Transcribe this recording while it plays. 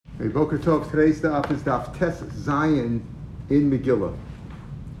Hey, Boker Tov. Today's daf is daf Tes Zion in Megillah.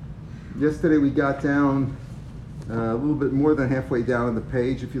 Yesterday we got down a little bit more than halfway down on the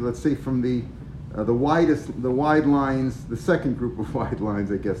page. If you, let's say, from the wide lines, the second group of wide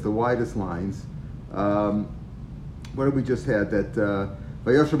lines, I guess, the widest lines. What did we just had? That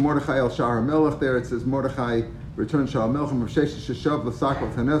Vayoshev Mordechai el Shar HaMelech. There it says Mordechai returned Shar HaMelech from Rav Sheshes Sheshav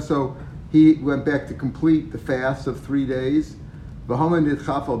L'Sakal Taneso. He went back to complete the fast of 3 days. Haman did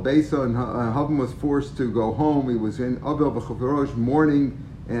Chafal Beisa, and Haman was forced to go home. He was in Avel V'Chaverosh, mourning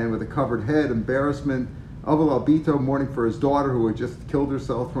and with a covered head, embarrassment. Avel Albito, mourning for his daughter who had just killed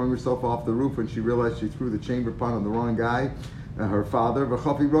herself, throwing herself off the roof when she realized she threw the chamber pot on the wrong guy, her father.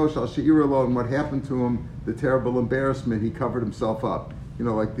 V'Chafi Rosh Al She'iralo, and what happened to him, the terrible embarrassment, he covered himself up. You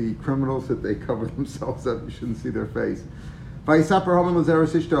know, like the criminals that they cover themselves up, you shouldn't see their face. Vayisaper Haman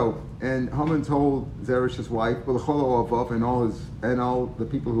l'Zeresh Ishto, and Haman told Zeresh his wife, and all the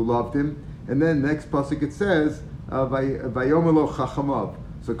people who loved him. And then next pasuk it says, Vayomelo Chachamav.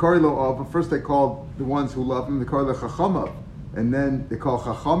 So Karilo Av, first they called the ones who love him, they call the Chachamav, and then they call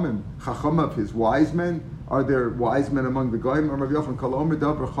Chachamav his wise men. Are there wise men among the goyim?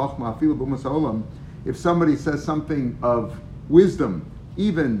 If somebody says something of wisdom,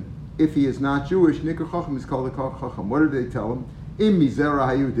 even if he is not Jewish, Nikar Chacham is called a Chacham. What did they tell him? Im Mizera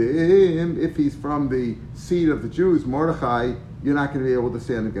Hayudim, if he's from the seed of the Jews, Mordechai, you're not going to be able to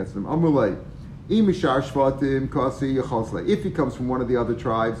stand against him. Amulay. Im Mishar Shvatim Kasi Yachosle. If he comes from one of the other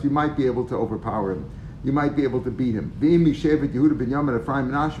tribes, you might be able to overpower him. You might be able to beat him. V'im Mishevet Yehuda Binyamin Ephraim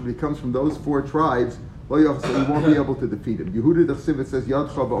Menashe, but he comes from those 4 tribes, you won't be able to defeat him. Yehuda D'chsiv, it says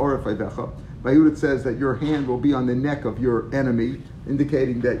Yadcha Ba'oref Ayvecha. By Yehuda it says that your hand will be on the neck of your enemy,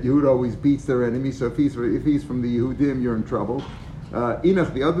 indicating that Yehuda always beats their enemy. So if he's from the Yehudim, you're in trouble.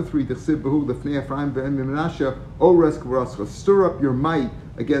 Enoch, the other 3, D'chsiv Behu L'fnei Ephraim Ve'em Menashe Ores K'varascha. Stir up your might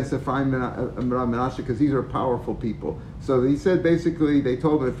against Ephraim and Menashe, because these are powerful people. So he said basically, they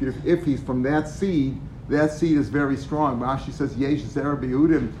told him if he's from that seed is very strong. Rashi says Yesh Zera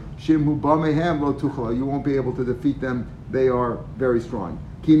Behudim. You won't be able to defeat them. They are very strong.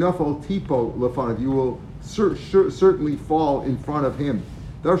 Kinafal tipo lefanov. You will certainly fall in front of him.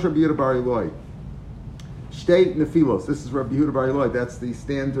 Darsha Rabbi Yehuda bar Eloi. Shtei nefilos. This is Rabbi Yehuda bar Eloi. That's the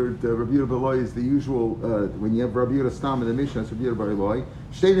standard. Rabbi Yehuda bar Eloi is the usual. When you have Rabbi Yehuda Stam in the Mishnah, it's Rabbi Yehuda bar Eloi.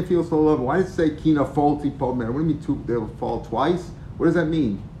 Shtei nefilos lo. Why does it say kinafal tipo? What do you mean they will fall twice? What does that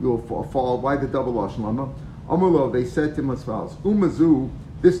mean? You will fall. Why the double lashon lama? Amulo. They said to him as follows: Umazu.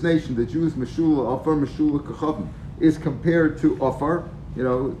 This nation, the Jews, Meshula, Afar, Meshula, Kachavim, is compared to Afar. You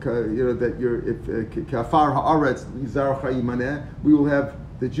know that you're Kafar Haaretz Yizar Chayimaneh. We will have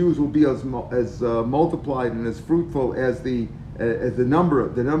the Jews will be as multiplied and as fruitful as the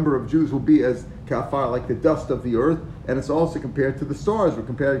number of Jews will be as Kafar, like the dust of the earth. And it's also compared to the stars. We're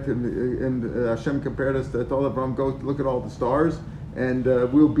comparing to, and Hashem compared us to all of them. Go look at all the stars, and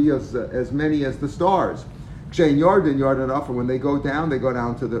we'll be as many as the stars. Kshein Yarden Afar, when they go down to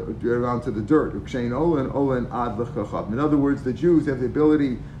the dirt. Kshein Olan Ad L'Chachab. In other words, the Jews have the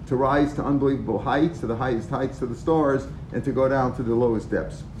ability to rise to unbelievable heights, to the highest heights, to the stars, and to go down to the lowest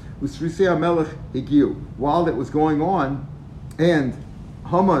depths. Usrisei HaMelech Higiu. While that was going on, and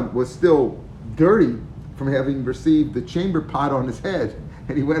Haman was still dirty from having received the chamber pot on his head,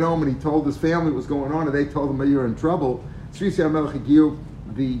 and he went home and he told his family what was going on, and they told him, "You're in trouble." Usrisei HaMelech Higiu,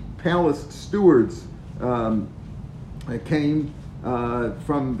 the palace stewards came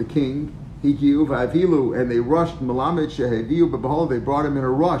from the king, Higiu v'avilu, and they rushed Melamed sheheviu, but behold, they brought him in a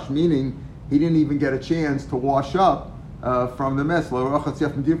rush, meaning he didn't even get a chance to wash up from the mess,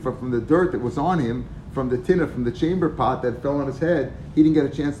 from the dirt that was on him, from the tinna, from the chamber pot that fell on his head. He didn't get a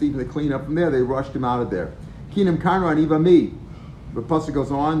chance to even clean up from there. They rushed him out of there. Kinam kanran ivami. The pasuk goes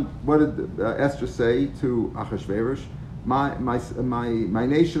on. What did Esther say to Achashverosh? My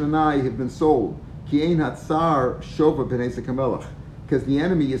nation and I have been sold. Because the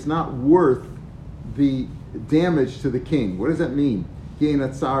enemy is not worth the damage to the king. What does that mean?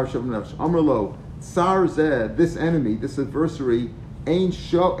 This enemy, this adversary,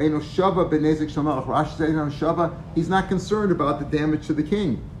 he's not concerned about the damage to the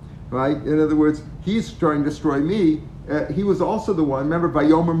king. Right? In other words, he's trying to destroy me. He was also the one. Remember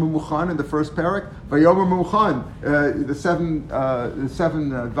Vayomer Memuchan in the first parak? Vayomer Memuchan. The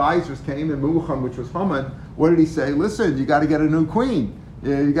seven advisors came, and Memuchan, which was Haman. What did he say? Listen, you got to get a new queen.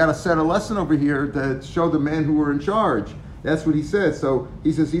 You got to set a lesson over here to show the men who were in charge. That's what he said. So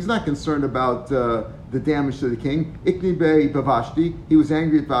he says he's not concerned about the damage to the king. Ikni Bey Bavashti. He was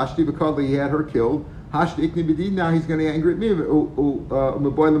angry at Vashti because he had her killed. Now he's going to anger at me.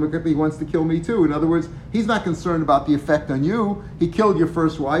 He wants to kill me too. In other words, he's not concerned about the effect on you. He killed your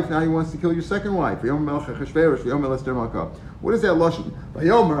first wife. Now he wants to kill your second wife. What is that lashon?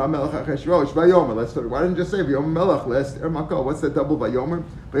 Let's start. Why didn't you just say V'yomer Melech Lester Makah? What's that double Vayomer?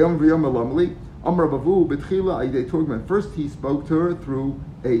 V'yomer Lamli. First, he spoke to her through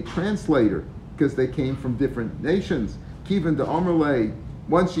a translator because they came from different nations. Kivan de Amrle.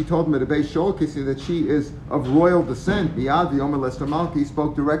 Once she told him at a Beis Sholkisi that she is of royal descent. Miyad V'yomer Lester Malki. He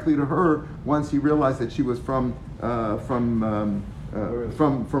spoke directly to her once he realized that she was from royalty,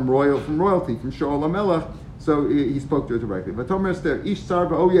 from Shaul HaMelech. So he spoke to her directly. V'tomer Esther Ish Tsar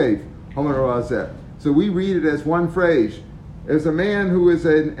V'oyev Homer Razeh. So we read it as one phrase. As a man who is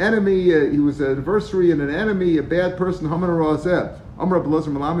an enemy, he was an adversary and an enemy, a bad person. Homer Razeh. Amar Abelazar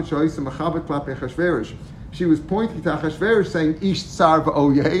Melamed Sha'isa Mechavet Klape Achashverosh. She was pointing to Achashverosh saying Ish Tsar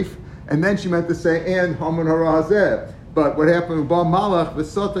V'oyev, and then she meant to say and Homer Razeh. But what happened with Ba Malach,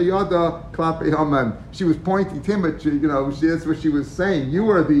 V'sota Yada Klape Haman? She was pointing to him, but that's what she was saying.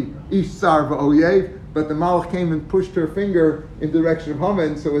 You are the Ish Tsar V'oyev. But the Malach came and pushed her finger in the direction of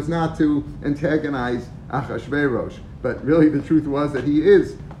Haman so as not to antagonize Achashverosh. But really the truth was that he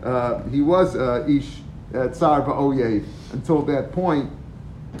was Ish Tsar V'oyev until that point.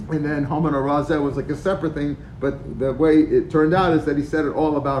 And then Haman or Razeh was like a separate thing, but the way it turned out is that he said it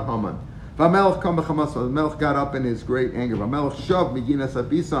all about Haman. V'amelech kam b'chamas. The Melech got up in his great anger. V'amelech shav miginas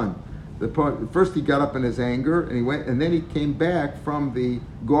abisan. First he got up in his anger, and he went, and then he came back from the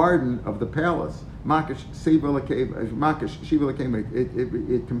garden of the palace. Makish Shiva Lakem.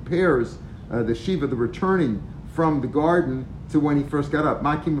 It compares the Shiva, the returning from the garden, to when he first got up.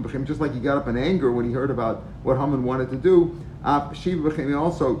 Just like he got up in anger when he heard about what Haman wanted to do. Shiva Lakem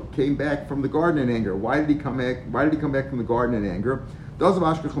also came back from the garden in anger. Why did he come back? Why did he come back from the garden in anger?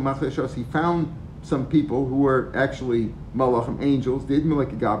 He found some people who were actually malachim, angels,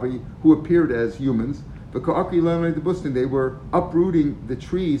 who appeared as humans. They were uprooting the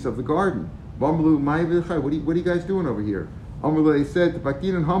trees of the garden. What are you guys doing over here? They said,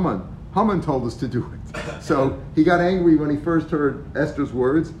 Haman told us to do it. So he got angry when he first heard Esther's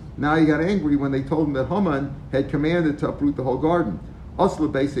words. Now he got angry when they told him that Haman had commanded to uproot the whole garden. Asla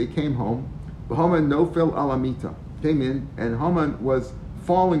Beisei came home. Haman nofel alamita came in, and Haman was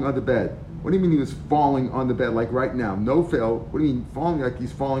falling on the bed. What do you mean he was falling on the bed like right now? No fail. What do you mean falling like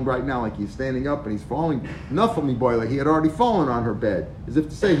he's falling right now, like he's standing up and he's falling? Nothing me boy, like he had already fallen on her bed, as if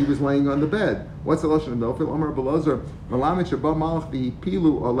to say he was laying on the bed. What's the lashon of no fail? Amar Belazar Malamit Shabbat Malach the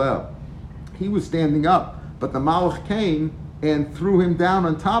Pilu Aleh. He was standing up, but the Malach came and threw him down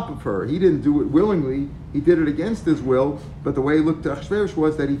on top of her. He didn't do it willingly. He did it against his will, but the way he looked to Achashverosh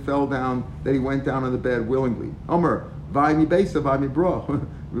was that he fell down, that he went down on the bed willingly. Amar Vaymi Beisa Vaymi Bra.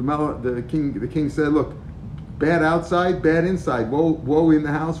 The king said, look, bad outside, bad inside. Woe in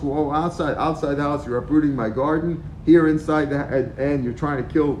the house, woe outside. Outside the house, you're uprooting my garden. Here inside, and you're trying to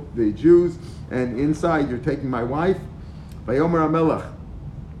kill the Jews. And inside, you're taking my wife. Vayomer HaMelech.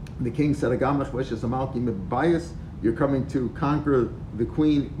 The king said, you're coming to conquer the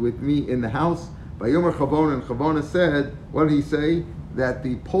queen with me in the house. Vayomer Chavona, and Chavona said, what did he say? That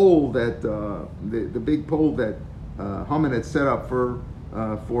the pole that, the big pole that Haman had set up for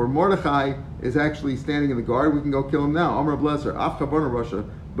Mordechai is actually standing in the guard. We can go kill him now. Amar Bleser, Af Chavona Russia,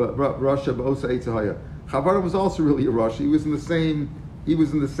 but Russia B'osa Eitzahaya. Chavona was also really a Russia. He was in the same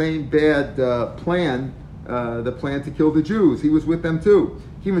bad plan, the plan to kill the Jews. He was with them too.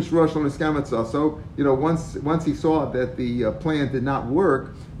 So, once he saw that the plan did not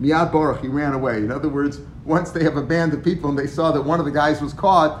work, Miyad Baruch, he ran away. In other words, once they have a band of people and they saw that one of the guys was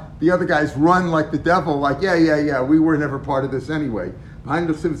caught, the other guys run like the devil, like, yeah, we were never part of this anyway. Behind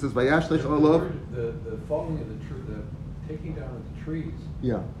the Siv says, Vayashlech Olav. The falling of the taking down of the trees.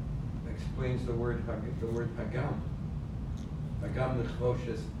 Yeah. Explains the word Hagam. Hagam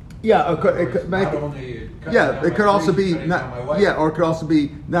Nechvoshes. Yeah, it could also be or it could also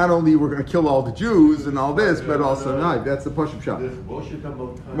be not only we're going to kill all the Jews and all this, but also no. That's the push-up shot.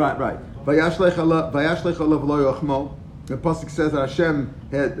 Right. Vayashlech Olav lo yochmo. The pasuk says that Hashem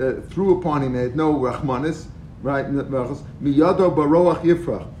had threw upon him, had no rachmanis. Right, miyado baroach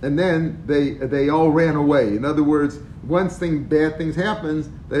yifrach, and then they all ran away. In other words, once bad things happens,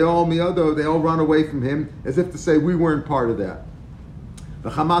 they all run away from him, as if to say we weren't part of that. The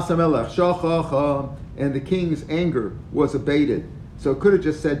Hamas Hamelech shachacha, and the king's anger was abated. So it could have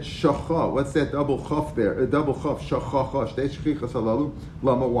just said shacha. What's that double chaf there? A double chaf shachacha. Shtei shchichas halalu.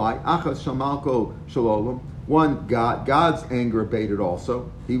 Lama why? Achas shamalko shalom. One, God's anger abated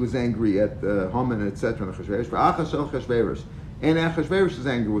also. He was angry at Haman, etc. And Achashverosh. And Achashverosh's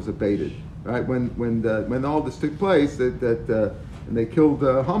anger was abated. right? When all this took place, and they killed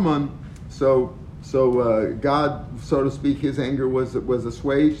Haman, so God, so to speak, his anger was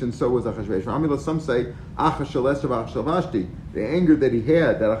assuaged, and so was Achashverosh. Some say the anger that he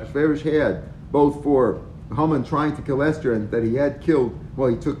had, that Achashverosh had, both for Haman trying to kill Esther and that he had killed. Well,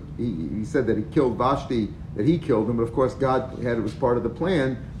 he said that he killed Vashti, that he killed him, but of course God had it was part of the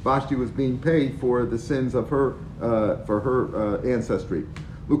plan. Vashti was being paid for the sins of her ancestry.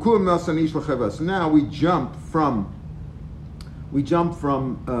 So now we jump from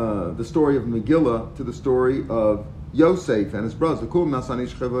the story of Megillah to the story of Yosef and his brothers.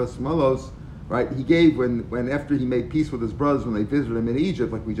 Right? He gave when after he made peace with his brothers when they visited him in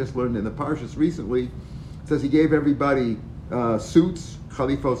Egypt, like we just learned in the Parshas recently, it says he gave everybody suits,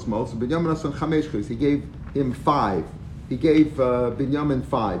 chalifos mos. He gave him 5. He gave Binyamin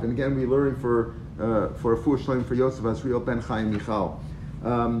 5. And again, we learn for a full shleim for Yosef Asriel ben Chaim Michal.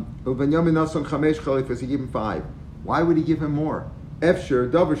 Binyamin nasan chamesh chalifos. He gave him 5. Why would he give him more?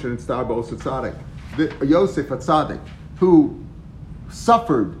 Efsher Dovershin and Star Bos Tzaddik. Yosef Tzaddik, who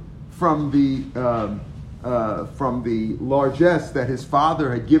suffered from the largesse that his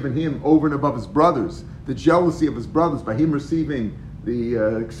father had given him over and above his brothers, the jealousy of his brothers by him receiving the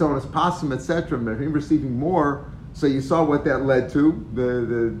Ksonas Pasim, etc., by him receiving more. So you saw what that led to.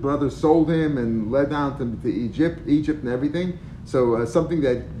 The brothers sold him and led down to Egypt and everything. So something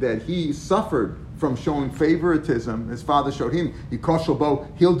that he suffered from showing favoritism, his father showed him.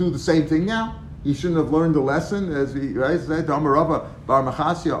 He'll do the same thing now. He shouldn't have learned the lesson, as he said. Amarava bar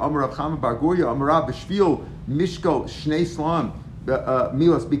Machasya, Amarav Chama bar Gurya, Amarav B'Shvil Mishkal Shnei Slam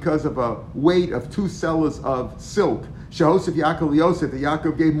Milas, because of a weight of 2 sellers of silk. Shehosef Yaakov Yosef, that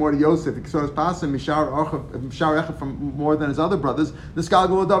Yaakov gave more to Yosef. Ksonas Pasim Mishar Echad from more than his other brothers.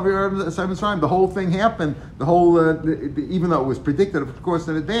 The whole thing happened. The whole, even though it was predicted, of course,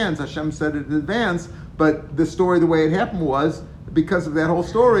 in advance. Hashem said it in advance. But the story, the way it happened was because of that whole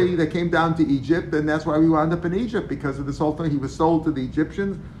story. They came down to Egypt, and that's why we wound up in Egypt, because of this whole thing. He was sold to the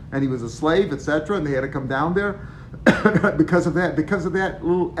Egyptians, and he was a slave, etc., and they had to come down there because of that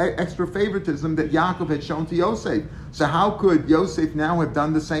little extra favoritism that Yaakov had shown to Yosef. So how could Yosef now have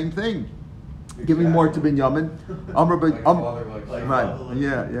done the same thing? Exactly. Giving more to Binyamin. Amr Binyamin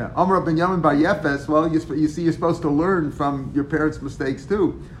bar Yefes. Well, you see, you're supposed to learn from your parents' mistakes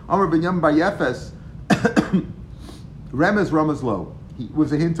too. Amr Binyamin bar Yefes. Remez Ramazlo. He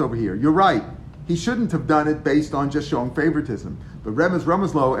was a hint over here. You're right. He shouldn't have done it based on just showing favoritism. But Remez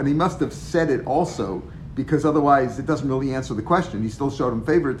Ramazlo, and he must have said it also, because otherwise it doesn't really answer the question. He still showed him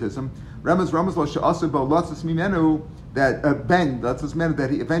favoritism. Remez Ramazlo she'asabo lotzas mimenu, that Ben, lotzas mimenu,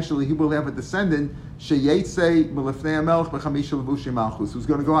 that eventually he will have a descendant, sheyetze melefnei hamelech b'chamisha levushim malchus, who's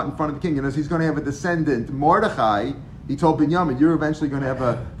going to go out in front of the king, and as he's going to have a descendant, Mordechai. He told Binyamin, you're eventually going to have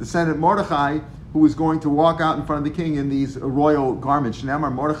a descendant, Mordechai, who is going to walk out in front of the king in these royal garments. Shnamar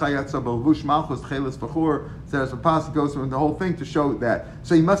Mordechai Yatzav Levush Malchus Chelis V'chur. Says the pasuk goes through the whole thing to show that.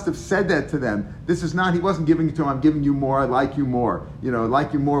 So he must have said that to them. This is not. He wasn't giving it to him. I'm giving you more. I like you more. I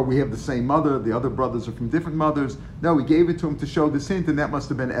like you more. We have the same mother. The other brothers are from different mothers. No, he gave it to him to show this hint, and that must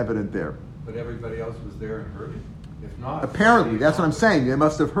have been evident there. But everybody else was there and heard it. If not, apparently, that's what I'm saying. They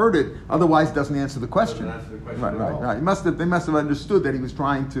must have heard it. Otherwise, it doesn't answer the question. Doesn't answer the question Right. They must have understood that he was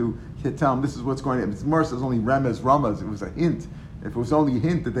trying to tell them this is what's going to happen. It's more says only Remez Ramaz. It was a hint. If it was only a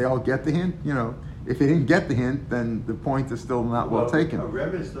hint, did they all get the hint? If they didn't get the hint, then the point is still not well taken.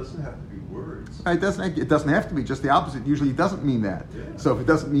 Remez doesn't have to be words. It doesn't have to be. Just the opposite. Usually, it doesn't mean that. Yeah. So if it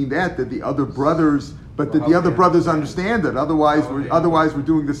doesn't mean that the other brothers, but the other brothers understand it. Otherwise, we're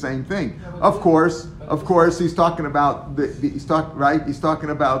doing the same thing. Of course, he's talking about he's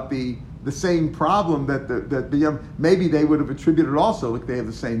talking about the same problem that Binyamin, maybe they would have attributed also. Like they have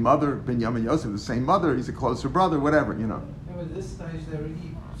the same mother, Binyamin Yosef, the same mother. He's a closer brother, whatever. Yeah, but at this stage they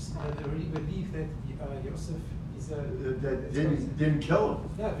already believe that Yosef is that didn't kill him.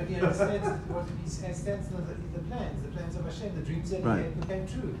 Yeah, but he understands what he understands the plans of Hashem, the dreams that he had became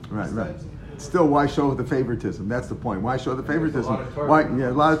true. Right. Still, why show the favoritism? That's the point. Why show the favoritism? A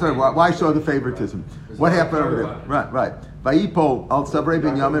lot of Torah. Why show the favoritism? What happened over there? Right. Vayipol al savrei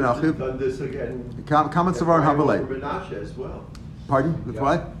Binyamin achiv. Done this again. Kamen savar havalei. Menashe as well. Pardon? With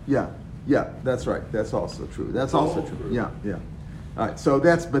what? Yeah. That's right. That's also true. That's also true. Yeah. All right. So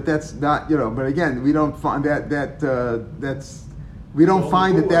that's not But again, we don't find that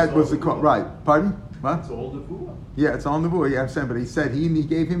was the right. Pardon? What? It's all nevuah. Yeah, it's all nevuah. Yeah, I'm saying, but he said he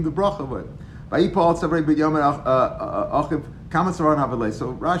gave him the bracha of it. So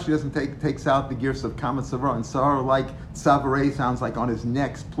Rashi doesn't takes out the gears of Kamat Savar, and Savar like Savare sounds like on his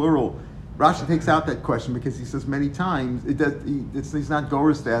necks, plural. Rashi takes out that question because he says many times he's not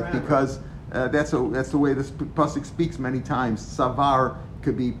Goris that That's the way this pasuk speaks many times. Savar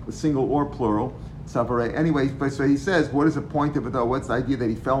could be single or plural. Savare. Anyway, so he says, what is the point of it though? What's the idea that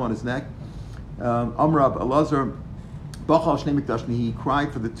he fell on his neck? Amrab Elazar. He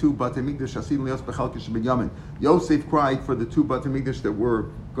cried for the two Batei Mikdash. Yosef cried for the two Batei Mikdash that were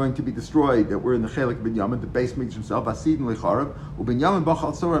going to be destroyed, that were in the Chelik Ben Yamin, the base Mikdash himself. Asidin Lecharav. Uben Yamin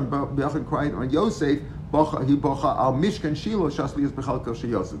Bachal Tzora, and Bechal cried on Yosef. He Bacha al Mishkan Shiloh Shasli is Bechal Kosher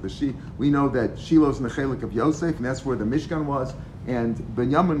Yosef. We know that Shiloh's in the Chelik of Yosef, and that's where the Mishkan was. And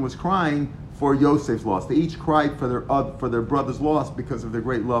Ben Yamin was crying for Yosef's loss. They each cried for their brother's loss because of their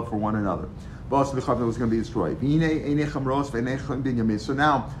great love for one another. Was going to be destroyed. So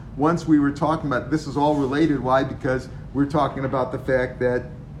now, once we were talking about, this is all related. Why? Because we're talking about the fact that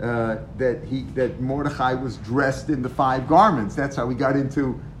Mordechai was dressed in the 5 garments. That's how we got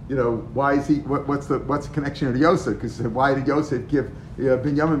into, why is he? What's the connection to Yosef? Because why did Yosef give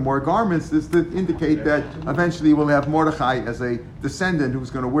Binyamin more garments? This to indicate that eventually we'll have Mordechai as a descendant who's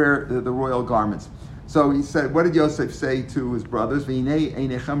going to wear the royal garments. So he said, what did Yosef say to his brothers? You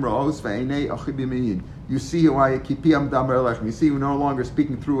see why you see, we're no longer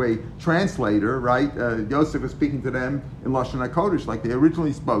speaking through a translator, right? Yosef is speaking to them in Lashon HaKodesh, like they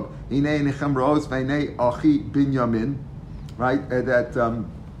originally spoke. Right? I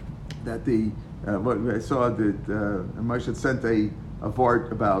saw that Moshe had sent a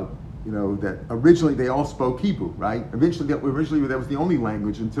vart about, that originally they all spoke Hebrew, right? Originally that was the only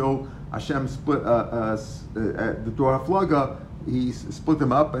language until Hashem split the Dor HaFlaga. He split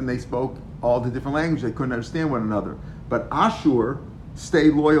them up, and they spoke all the different languages. They couldn't understand one another. But Ashur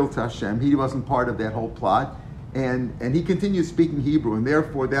stayed loyal to Hashem. He wasn't part of that whole plot, and he continued speaking Hebrew, and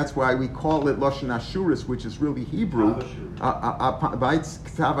therefore that's why we call it Lashon Ashuris, which is really Hebrew.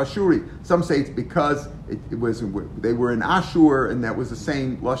 Ktav Ashuri. Some say it's because they were in Ashur, and that was the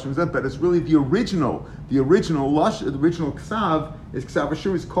same Lashon, but it's really the original Ksav is Ksav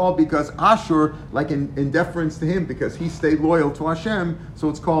Ashur is called because Ashur, like in deference to him, because he stayed loyal to Hashem, so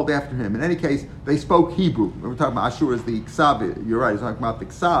it's called after him. In any case, they spoke Hebrew. We're talking about Ashur as the Ksav. You're right. He's talking about the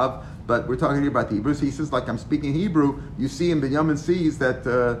Ksav. But we're talking here about the Hebrews. He says, like I'm speaking Hebrew. You see, and Binyamin sees that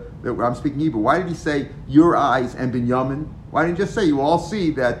I'm speaking Hebrew. Why did he say your eyes and Binyamin? Why didn't he just say you all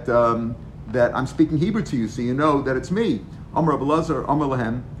see that I'm speaking Hebrew to you, so you know that it's me? Amar Abelazar, Amar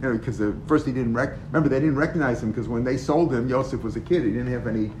Lahem. Because first he didn't remember they didn't recognize him because when they sold him, Yosef was a kid. He didn't have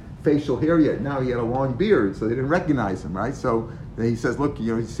any facial hair yet. Now he had a long beard, so they didn't recognize him, right? So he says, look,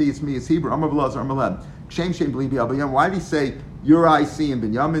 you see, it's me, it's Hebrew. Amar Abelazar, Amar Lahem. Shame, believe me. Why did he say your eyes see and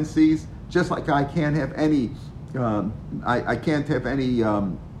Binyamin sees? Just like I can't have any, I can't have any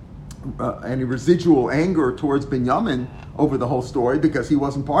residual anger towards Binyamin over the whole story because he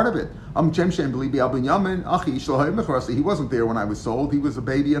wasn't part of it. He wasn't there when I was sold. He was a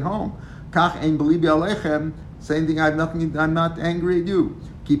baby at home. Same thing. I'm not angry at you.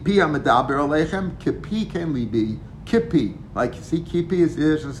 Kipi, like you see, kipi is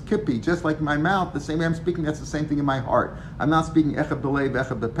just kipi, just like my mouth. The same way I'm speaking, that's the same thing in my heart. I'm not speaking echad b'leiv,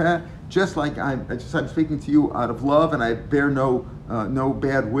 echad b'peh. Just like I'm speaking to you out of love, and I bear no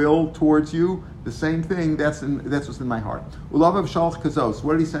bad will towards you. The same thing. That's what's in my heart. Ulavav shalach kazos.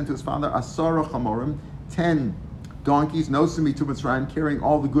 What did he send to his father? Asara chamorim, 10 donkeys. Nosimi to Mitzrayim, carrying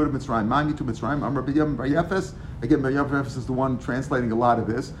all the good of Mitzrayim. Mami to Mitzrayim. Amar b'yam b'yefes. Again, b'yefes is the one translating a lot of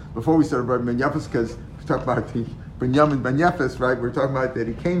this. Before we started about b'yefes, because we talked about the Binyamin Ben Yefes, right? We're talking about that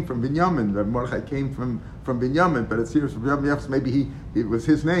he came from Binyamin. That Mordechai came from Binyamin, but it's here from Binyamin Yefes. Maybe it was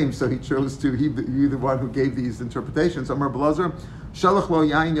his name, so he chose to. He the one who gave these interpretations. Amar Belazar, Shalach lo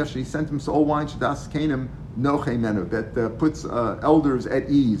yain yash. He sent him soul wine shadas kanim nochei menu that puts elders at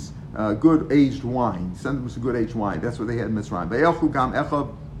ease. Good aged wine. He sent them some good aged wine. That's what they had in Mitzrayim. Ve'elchu gam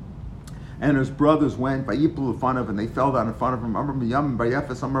echav. And his brothers went by Yipul Fanav, and they fell down in front of him. Amar Binyamin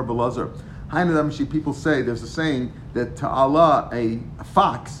Bayefes Amar Belazar. People say there's a saying that ta'ala a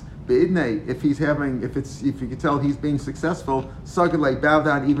fox beidnei if you can tell he's being successful, sagalei bow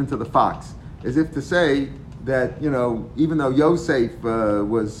down even to the fox, as if to say that even though Yosef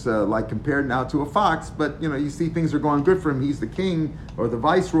was like compared now to a fox, but you see things are going good for him. He's the king or the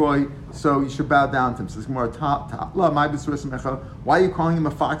viceroy, so you should bow down to him. Says more why are you calling him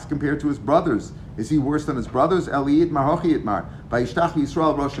a fox compared to his brothers? Is he worse than his brothers? Eliyitmar hochiyitmar. Vayishtach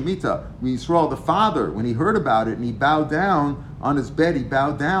Yisrael Rosh Hamita. When Yisrael the father, when he heard about it and he bowed down on his bed, he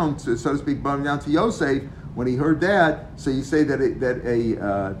bowed down to, so to speak, bowing down to Yosef. When he heard that, so you say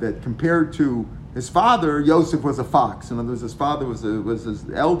that compared to his father, Yosef was a fox. In other words, his father was his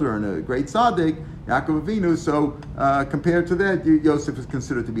elder and a great tzaddik, Yaakov Avinu. So compared to that, Yosef is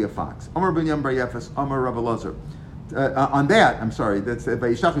considered to be a fox. Amar ben Yam bar Yefes, Amar Rav Elazar. On that, I'm sorry, that's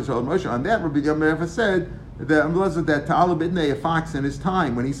Vayishach Yisrael Moshe. On that, Rabbi Yom said that Ta'ala Bidnei, a fox in his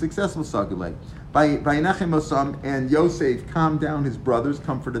time when he's successful, Sagulei. By Yenachem Osam, and Yosef calmed down his brothers,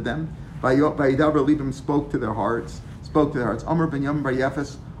 comforted them. By Yidaber Libim spoke to their hearts. Amar ben Yom bar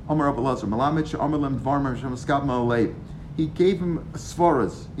Yefes, Amar Rabbi Lazar, Malamich, Amar Lem Dvarma Hashem Skab Ma'alev. He gave them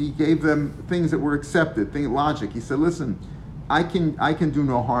svaras. He gave them things that were accepted, logic. He said, listen, I can do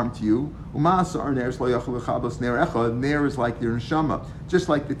no harm to you. Ner is like your neshama. Just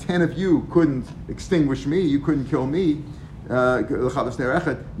like the 10 of you couldn't extinguish me, you couldn't kill me. How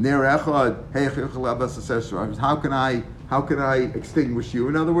can I extinguish you?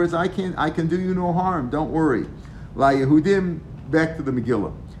 In other words, I can do you no harm. Don't worry. La Yehudim, back to the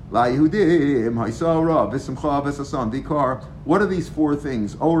Megillah. La Yehudim, Haisara, V'simcha, V'sasan, Vikar. What are these four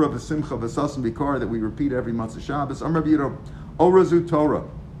things? Ora, V'simcha, V'sasan, Vikar, that we repeat every month of Shabbos. Amar B'yiro, Ora zu Torah.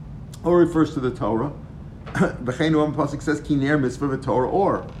 Ora refers to the Torah. V'cheinu Am Pasuk says, Kiner mitzvah v'Torah.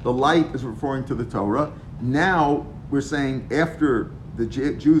 Or, the light is referring to the Torah. Now, we're saying after the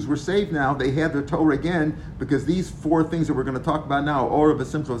Jews were saved now, they had their Torah again, because these four things that we're going to talk about now, Ora,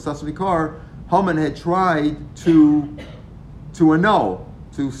 V'simcha, V'sasan, Vikar, Haman had tried to annul,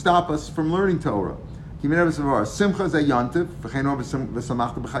 to stop us from learning Torah. Simcha zayantiv,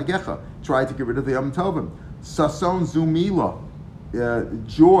 tried to get rid of the Yom Tovim. Sason zumila,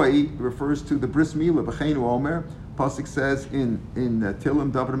 joy refers to the bris milah. B'cheinu omer, Pasuk says in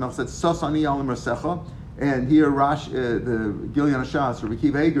Tilim, David HaMelech said, Sasani alim rasecha. And here the Gilyon HaShas, or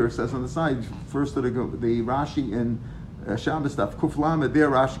Rekiv Eger says on the side, first to the Rashi in Shabbos stuff, Kuf Lamed, there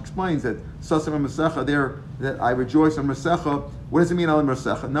Rashi explains that Sasam Masecha, there that I rejoice on Masecha. What does it mean on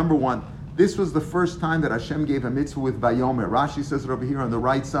Masecha? Number one, this was the first time that Hashem gave a mitzvah with Vayomer. Rashi says it over here on the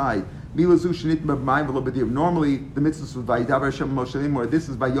right side. Normally the mitzvah was Vayidaber Hashem Moshe Limor. This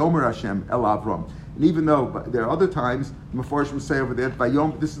is Vayomer Hashem El Avram. And even though there are other times, the Mefarshim say over there,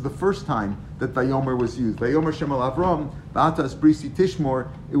 this is the first time that Vayomer was used. Vayomer Hashem El Avram, Ba'atas Brisi Tishmor,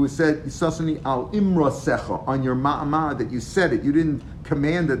 it was said, Isasani Al Imra Secha, on your Ma'amah, that you said it. You didn't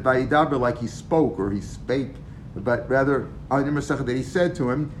command it Vayidaber like he spoke or he spake, but rather on Imra Secha that he said to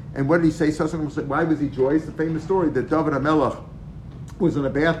him. And what did he say? Why was he joyous? The famous story that David HaMelech was in a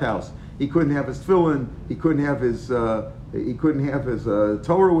bathhouse. He couldn't have his tefillin. He couldn't have his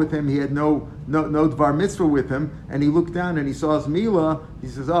Torah with him. He had no Dvar Mitzvah with him. And he looked down and he saw his Milah. He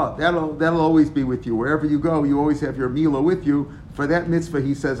says, "Oh, that'll always be with you. Wherever you go, you always have your Milah with you." For that mitzvah,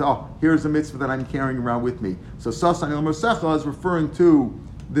 he says, "Oh, here's a mitzvah that I'm carrying around with me." So Sasan El Mersecha is referring to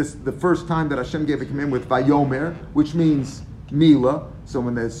this, the first time that Hashem gave a command with Vayomer, which means Milah. So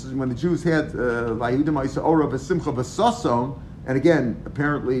when the Jews had Vayihudim Ha'Yisrael V'Simcha V'Sason, and again,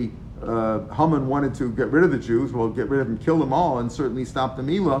 apparently Haman wanted to get rid of the Jews, well, get rid of them, kill them all, and certainly stop the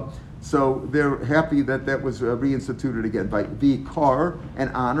Milah. So they're happy that was reinstituted again by Vikar and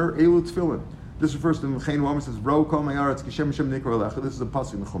honor Elu Tefillin. This refers to the Mechain Woman says, Ro Kol Mayaretz Kishem Shem Nikra Alecha. This is a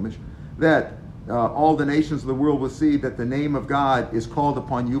pasuk in the Chumash that all the nations of the world will see that the name of God is called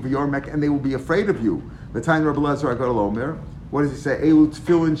upon you, V'yormek, and they will be afraid of you. The time Rabbi Lezer Agar Omer. What does he say? Elu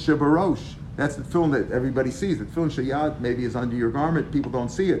Tefillin Shebarosh. That's the tefillin that everybody sees. The tefillin shayad maybe is under your garment, people don't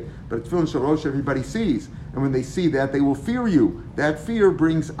see it. But tefillin sharosh everybody sees. And when they see that, they will fear you. That fear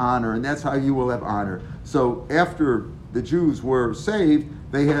brings honor, and that's how you will have honor. So after the Jews were saved,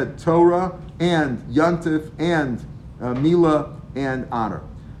 they had Torah and Yontif and Milah and honor.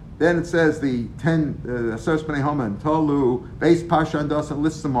 Then it says the 10, Aseres B'nai Haman, Tolu, Beis Pasha Andas, and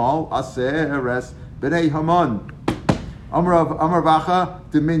lists them all, Aseres B'nai Haman. Amar Vacha,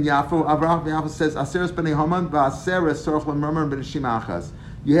 Demin Yafu, Avraham Yafu says, Aseres B'nai Haman, V'aseres Sorach L'murmur B'nashim Achaz.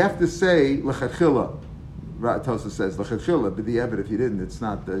 You have to say, L'chadchila. Tosa says, L'chadchila, b'di'evet, if you didn't, it's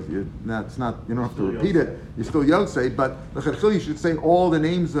not, you don't have to repeat it, you're still Yotzei, but L'chadchila, you should say all the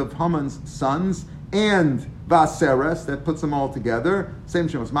names of Haman's sons, and Vaseres, that puts them all together. Same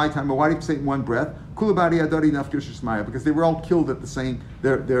Shem was my time, but why do you say it in one breath? Kulabadi Adari Nafkir Shishmaya, because they were all killed at the same,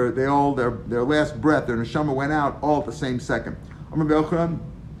 their last breath, their neshama went out all at the same second.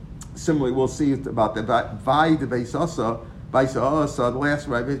 Similarly, we'll see about the Vai de Vaisasa, the last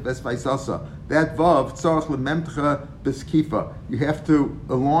Vaisasa. That Vav, Tzarach Lememtcha Beskifa. You have to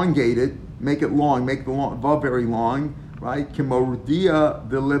elongate it, make it long, make the Vav very long, right? Kimordia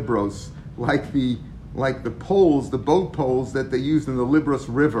the Libros. Like the poles, the boat poles that they used in the Libros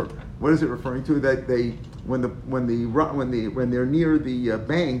River. What is it referring to? That they, when they're near the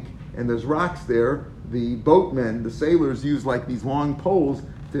bank and there's rocks there, the boatmen, the sailors, use like these long poles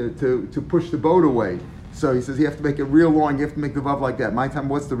to push the boat away. So he says you have to make it real long. You have to make the vav like that. My time.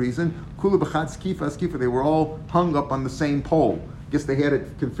 What's the reason? Kula b'chad skifa. They were all hung up on the same pole. I guess they had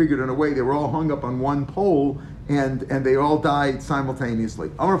it configured in a way they were all hung up on one pole. and they all died simultaneously.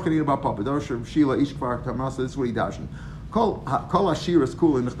 This is what he does. Kol Ashira is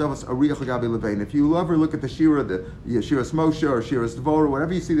cool in Nechdavas Ariach Lagabi Levain. If you ever look at the Shira, the Shiras Moshe or Shiras Dvorah,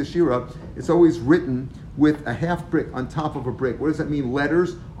 whenever you see the Shira, it's always written with a half brick on top of a brick. What does that mean?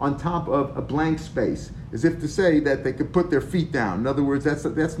 Letters on top of a blank space, as if to say that they could put their feet down. In other words, that's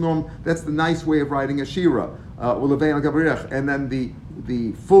the nice way of writing a Shira. And then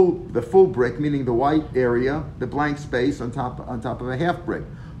the full brick, meaning the white area, the blank space on top of a half brick.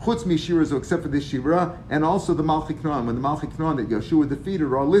 Chutz mi shiras, except for this shira, and also the Malchi Knon. When the Malchi Knon that Yeshua defeated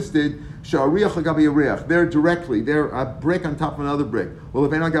are listed, sha'ariach lagabi ariach. They're a brick on top of another brick. Well,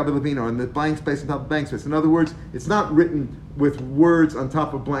 levena gabi levina, and the blank space on top of blank space. In other words, it's not written with words on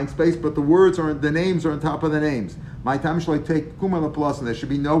top of blank space, but the names are on top of the names. My time shall I take kumala plus, and there should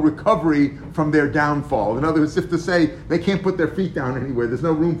be no recovery from their downfall. In other words, if to say they can't put their feet down anywhere, there's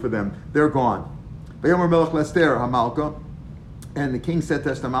no room for them. They're gone. Vayomer melech lester hamalka. And the king said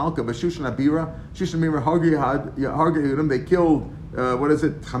to Malka, "B'Shushan Abira, Shushan Mira Hargei they killed. What is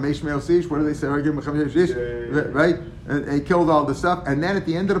it? Chamesh Meosish. What do they say? Right? And he killed all the stuff. And then at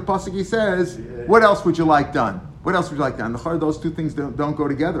the end of the pasuk, he says, "What else would you like done? What else would you like done?" Those two things don't go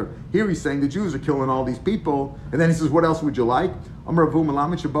together. Here he's saying the Jews are killing all these people, and then he says, "What else would you like?"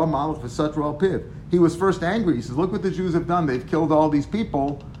 He was first angry. He says, "Look what the Jews have done. They've killed all these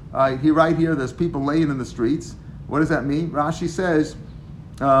people." Right here, there's people laying in the streets. What does that mean? Rashi says,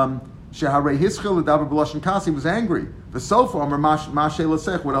 "Sheharei hischil ledaber b'lashon kas." He was angry. The sofa amar mashe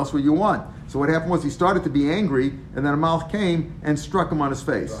l'sech. What else would you want? So what happened was he started to be angry, and then a malach came and struck him on his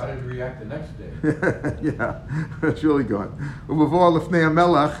face. So how did he react the next day? Yeah, that's really good. Uvavor lifnei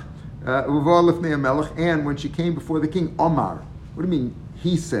hamelech, and when she came before the king, Omar. What do you mean?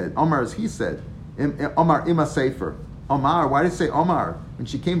 He said. Omar is he said. Omar ima sefer. Omar, why did it say Omar? When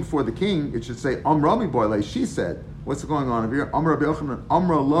she came before the king, it should say Omrami boyle. She said, what's going on over here? Omra Be'ochanan,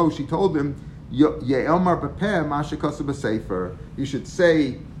 Omra lo. She told him, Ye Omar bepeh mashe kosev b'sefer. You should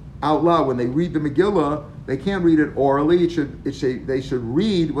say out loud when they read the Megillah. They can't read it orally. They should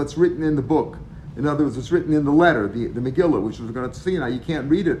read what's written in the book. In other words, it's written in the letter, the Megillah, which we're going to see now. You can't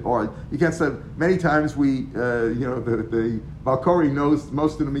read it, or you can't say. Many times the Balkori knows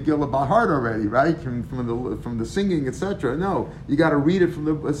most of the Megillah by heart already, right? From the singing, etc. No, you got to read it from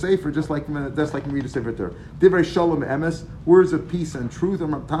the Sefer, just like you read a Sefer Torah. Divrei Shalom Emes, words of peace and truth.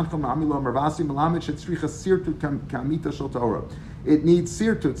 It needs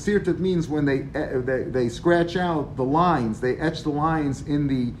sirtut. Sirtut means when they scratch out the lines, they etch the lines in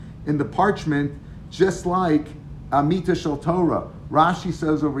the parchment, just like Amita Shel Torah. Rashi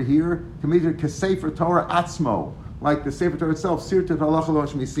says over here, Kamita Kesefer Torah Atzmo, like the Sefer Torah itself, Sirtut Halacha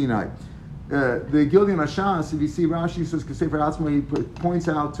Losh Misinai. The Gildian Hashas, if you see Rashi says Kesefer Atzmo, he points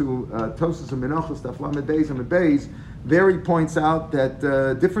out to Tosas and Menachos, Taflamed Beis and Beis. There he points out that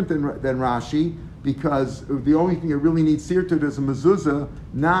different than Rashi, because the only thing that really needs Sirtut is a mezuzah,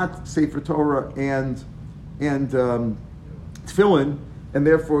 not Sefer Torah and Tefillin. And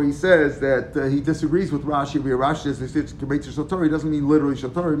therefore, he says that he disagrees with Rashi. Where Rashi says it's Kemetzah Shel Torah, he doesn't mean literally Shel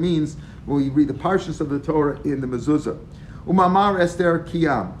Torah. It means when you read the parshas of the Torah in the mezuzah. Umamar Esther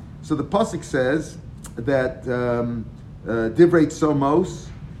Kiyam. So the pasuk says that Divrei Somos,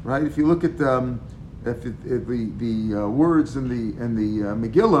 right? If you look at the words in the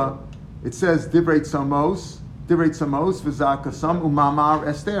Megillah, it says Divrei Somos, V'zakasam Umamar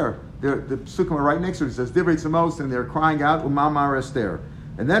Esther. The psukim are right next to it. It says Divrei Tzamos, and they're crying out Umamar Esther.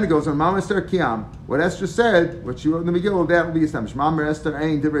 And then it goes on Umamar Esther Kiyam. What Esther said, what she wrote in the Megillah, that will be established. Umamar Esther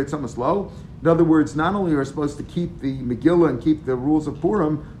Ein Divrei Tzamos Lo. In other words, not only are we supposed to keep the Megillah and keep the rules of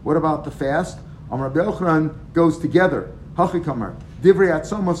Purim, what about the fast? Amar Be'ochanan goes together. Hachikamar Divrei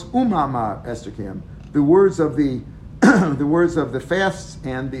Atzamos Umamar Esther Kiyam. The words of the the fasts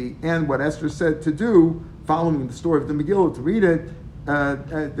and what Esther said to do, following the story of the Megillah to read it. They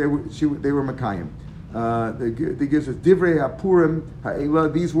were Makayim. They gives us Divrei HaPurim Ha'ela.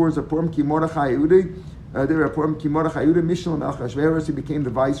 These words are Purim Ki Mordechai Yehudi. Divrei HaPurim Ki Mordechai Yehudi. Mishnah Melech Achashverosh. He became the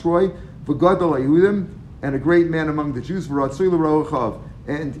viceroy. V'Gadol HaYehudim, and a great man among the Jews. V'Ratzui L'Rochav,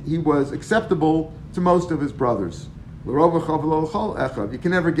 and he was acceptable to most of his brothers. L'Rochav L'Ochal Echav. You can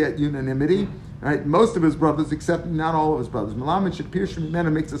never get unanimity. Right? Most of his brothers, except not all of his brothers. Malamed Shapir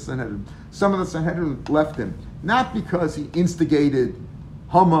Shemimena makes a Sanhedrin. Some of the Sanhedrin left him, not because he instigated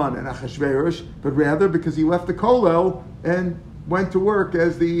Haman and Achashverosh, but rather because he left the Kollel and went to work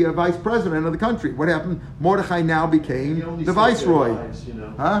as the vice president of the country. What happened? Mordechai now became the viceroy.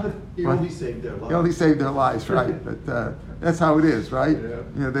 He only saved their lives. He only saved their lives, right? But that's how it is, right?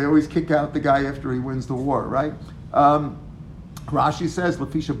 Yeah. They always kick out the guy after he wins the war, right? Rashi says,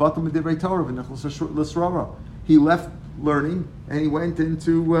 "Lefisha batum b'divrei Torah v'nechlas l'srara." he left learning and he went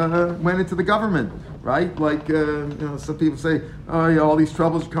into the government, right? Like some people say, oh yeah, all these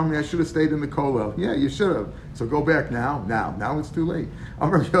troubles are coming. I should have stayed in the kollel. Yeah, you should have. So go back now. Now it's too late.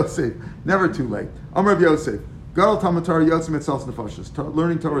 Amar Yosef, never too late. Amar Yosef, Gadol Talmud Torah Yotzim Etzels Nefashos.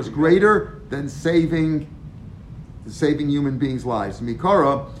 Learning Torah is greater than saving human beings' lives.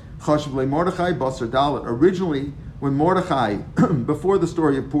 Mikara Chashav Le Mordechai Basar Dalet. Originally, when Mordechai, before the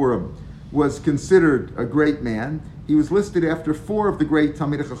story of Purim, was considered a great man, he was listed after 4 of the great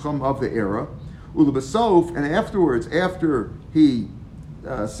Talmidei Chacham of the era. Ulabasof, and afterwards, after he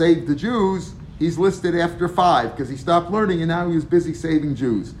saved the Jews, he's listed after 5 because he stopped learning and now he was busy saving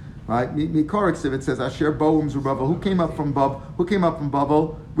Jews. Right? Mikorexif, it says Asher Boam Zerubbabel. Who came up from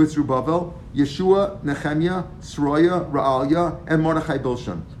Babel with Zerubbabel? Yeshua, Nehemiah, Sroya, Ra'alia, and Mordechai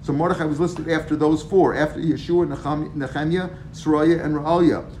Bilshan. So Mordechai was listed after those 4, after Yeshua, Nehemiah, Sroya, and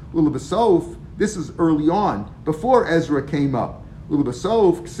Ra'alia. Ulabasof, this is early on, before Ezra came up.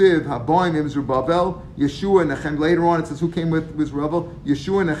 Ulabasof, Ksiv, Haboim, Im Zerubbabel, Yeshua, Nehemiah. Later on it says who came with Zerubbabel?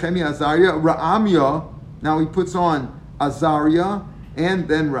 Yeshua, Nehemiah, Azariah, Ra'amia. Now he puts on Azariah, and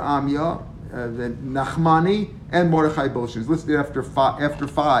then Ra'amia, then Nachmani, and Mordechai Bilshan. He's listed after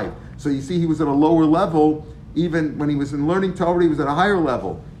 5. So you see he was at a lower level. Even when he was in learning Torah, he was at a higher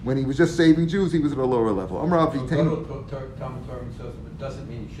level. When he was just saving Jews, he was at a lower level. Talmud Torah says it doesn't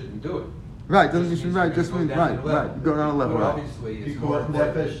mean you shouldn't do it. Right, doesn't mean right. Just mean right. You go down a level. But right. obviously, it's Because more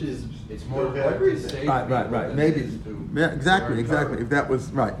nefesh is it's more important to everything. save Right. people than Maybe. it is to Yeah, exactly. learn Torah. If that was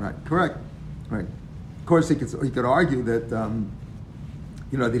right. Correct. Right. Of course, he could argue that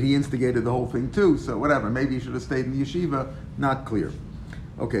that he instigated the whole thing too. So whatever. Maybe he should have stayed in the yeshiva. Not clear.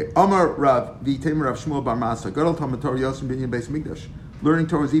 Okay. Amar Rav v'Temer Rav Shmuel Bar Masa. Gadol Talmud Torah Yosem Binyan Beis Hamikdash. Learning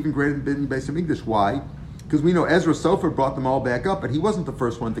Torah is even greater than Binyan Beis Hamikdash. Why? Because we know Ezra Sofer brought them all back up, but he wasn't the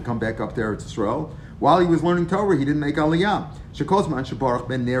first one to come back up to Eretz Yisrael. While he was learning Torah, he didn't make Aliyah. Shekozman Shebarach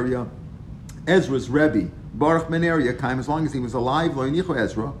ben Neriah, Ezra's Rebbe, Baruch ben Neriah, came as long as he was alive. Lo yinichu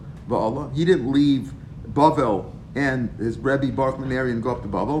Ezra, va'Allah. He didn't leave Bavel and his Rebbe Baruch ben Neriah and go up to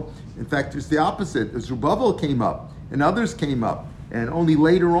Bavel. In fact, it's the opposite. Zerubbabel came up, and others came up, and only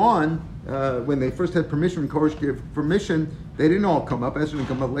later on, when they first had permission, Koresh gave permission, they didn't all come up. Ezra didn't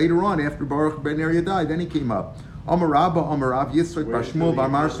come up. Later on, after Baruch ben Neriah died, then he came up. Amar Rabba, Amar Rav Yitzchak Bar Shmuel Bar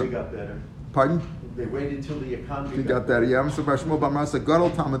Marsa. got better. Pardon? They waited until the economy We got that. Yeah, Bar Shmuel Bar Marsa. Gadol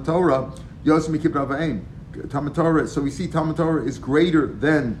Talmud Torah Yosem Kibbutz Avayim. Talmud Torah. So we see Talmud Torah is greater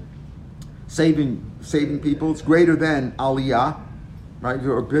than saving people. It's greater than Aliyah, right?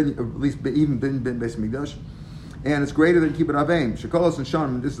 Or at least even bin Beis Mikdash. And it's greater than Kibbutz Avayim. Shekolos and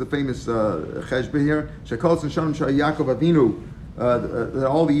Shanim, this is the famous cheshbon here. Shekolos and Shanim Shah Yaakov Avinu,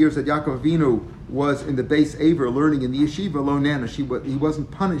 all the years that Yaakov Avinu was in the base Aver learning in the yeshiva, Lo Nana, he wasn't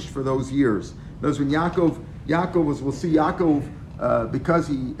punished for those years. Those when Yaakov was, we'll see Yaakov, because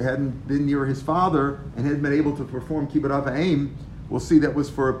he hadn't been near his father and hadn't been able to perform Kibbutz Avayim, we'll see that was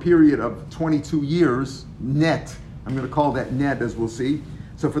for a period of 22 years net. I'm going to call that net, as we'll see.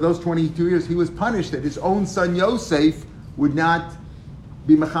 So for those 22 years, he was punished that his own son Yosef would not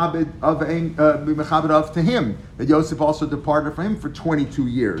be mechabed of to him. That Yosef also departed from him for 22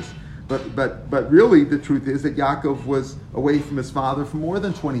 years. But really, the truth is that Yaakov was away from his father for more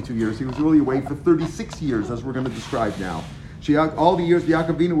than 22 years. He was really away for 36 years, as we're going to describe now. All the years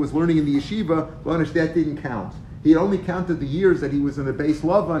Yaakov Avinu was learning in the yeshiva, that didn't count. He only counted the years that he was in the base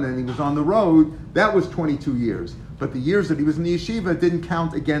Lavan and he was on the road. That was 22 years. But the years that he was in the yeshiva didn't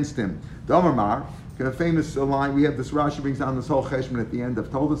count against him. The Omar, a famous line, we have this, Rashi brings down this whole cheshbon at the end of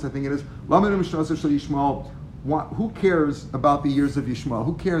told us, I think it is, who cares about the years of Yishmael?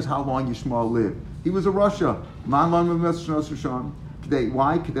 Who cares how long Yishmael lived? He was a Rasha.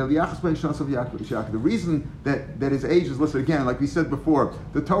 Why? The reason that his age is listed, again, like we said before,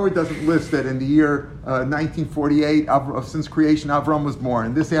 the Torah doesn't list that in the year 1948, since creation, Avram was born,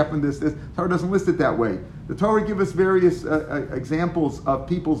 and this happened, this. The Torah doesn't list it that way. The Torah gives us various examples of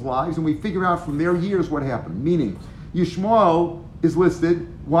people's lives, and we figure out from their years what happened. Meaning, Yishmael is listed.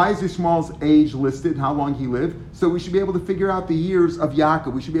 Why is Yishmael's age listed? How long he lived? So we should be able to figure out the years of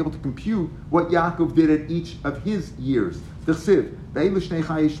Yaakov. We should be able to compute what Yaakov did at each of his years. The Chsiv.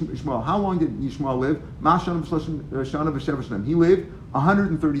 How long did Yishmael live? He lived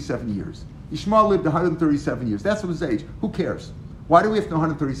 137 years. Yishmael lived 137 years. That's his age. Who cares? Why do we have to know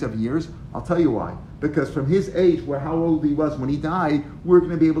 137 years? I'll tell you why. Because from his age, how old he was when he died, we're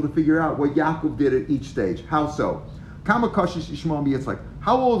going to be able to figure out what Yaakov did at each stage. How so? How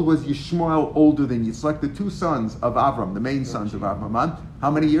old was Yishmael older than Yitzchak? The two sons of Avram, the main sons of Avram.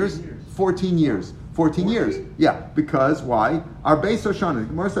 How many years? 14 years. 14 years. Yeah, because why? Our base Shana. The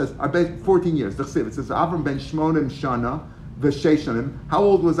Gemara says our base 14 years. The Chsiv, it says Avram ben Shmonim Shana v'Sheishanim. How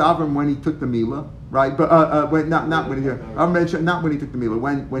old was Avram when he took the Milah? Right, but not when he took the Milah.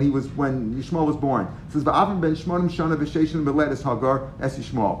 When Yishmael was born. It says Avram ben Shmonim Shana v'Sheishanim v'Ledes Hagar es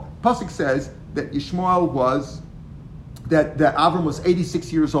Yishmael. Pasuk says that Yishmael was that Avram was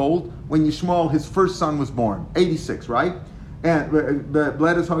 86 years old when Yishmael, his first son, was born. 86, right? And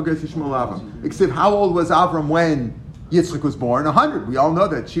Ledes Hagar es Yishmael Avram. Except how old was Avram when Yitzchak was born? 100. We all know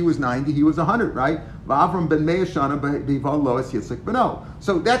that. She was 90, he was 100, right? Avram ben Mea Shana b'Yival lo es Yitzchak b'no.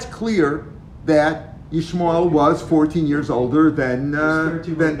 So that's clear that Yishmael was 14 years older than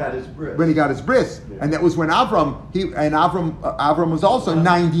when he got his bris, yeah. And that was when Avram was also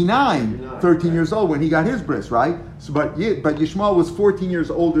 99, 13 years old when he got his bris, right? So, but Yishmael was 14 years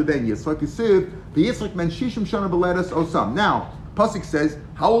older than Yitzchak. Yisiv the Yitzchak men shishim shana b'ledes osam. Now Pasuk says,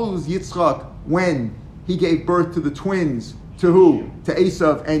 how old was Yitzchak when he gave birth to the twins? To who? To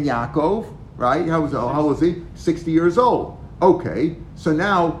Esav and Yaakov, right? How was he? 60 years old. Okay, so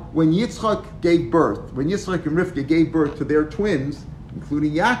now when Yitzchak gave birth, when Yitzchak and Rivka gave birth to their twins,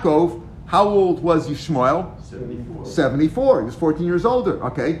 including Yaakov, how old was Yishmael? 74. He was 14 years older.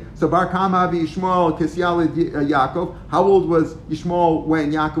 Okay, so Bar Kama Yishmael Kisyal Yaakov. How old was Yishmael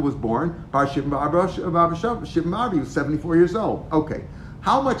when Yaakov was born? Bar Shivim Arbi was 74 years old. Okay,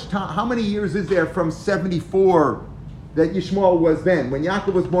 how much time? How many years is there from 74 that Yishmael was then? When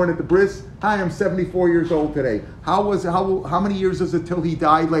Yaakov was born at the bris, I am 74 years old today. How many years is it till he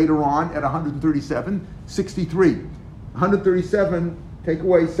died later on at 137? 63. 137, take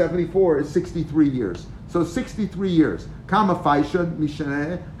away 74 is 63 years. So 63 years. Kama Faisha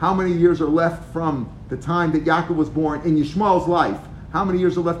Mishaneh. How many years are left from the time that Yaakov was born in Yishmael's life? How many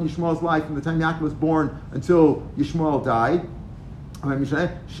years are left in Yishmael's life from the time Yaakov was born until Yishmael died?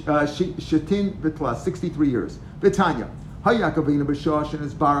 Shetin Vitla, 63 years. Vitanya. Hayakavina b'shah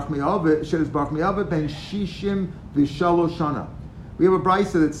is barach me'ava ben shishim v'shalosh shana. We have a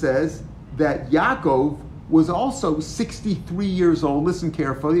brisa that says that Yaakov was also 63 years old. Listen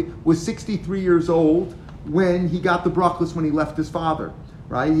carefully. Was 63 years old when he got the brachos when he left his father.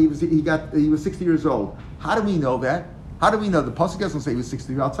 Right? He was 60 years old. How do we know that? How do we know? The pasuk doesn't say he was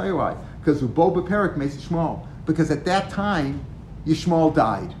 60. I'll tell you why. Because Ubo b'perik makes Yishmael. Because at that time Yishmael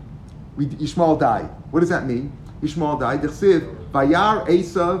died. Yishmael died. What does that mean? Yishmael died. Vayar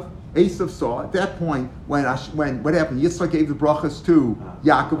Esav saw at that point when what happened? Yitzchak gave the brachas to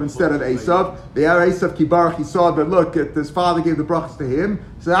Yaakov instead of Esav. Vayar Esav kibarach. He saw that look, his father gave the brachas to him.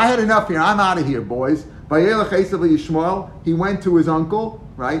 He said, I had enough here. I'm out of here, boys. Vayelach Esav Yishmael. He went to his uncle.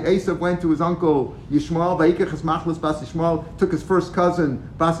 Right? Esav went to his uncle Yishmael. Vayikach es machlas bas Yishmael. Took his first cousin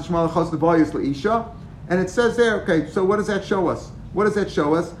bas Yishmael chos nevoyos leisha. And it says there. Okay, so what does that show us? What does that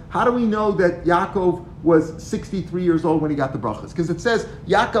show us? How do we know that Yaakov was 63 years old when he got the brachas? Because it says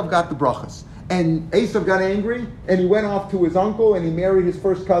Yaakov got the brachas. And Esav got angry, and he went off to his uncle, and he married his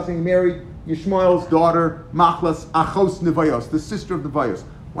first cousin. He married Yishmael's daughter, Machlas Achos Nevayos, the sister of Nevayos.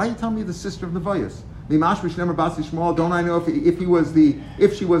 Why are you telling me the sister of Nevayos? Don't I know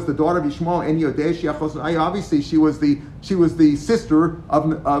if she was the daughter of Yishmael and Yodeh? Obviously, she was the sister of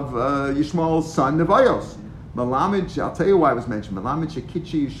Yishmael's son Nevayos. Malamid, I'll tell you why it was mentioned. Malamid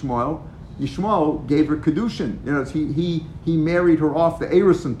Shekichi Yishmael. Yishmael gave her kedushin. You know, he married her off the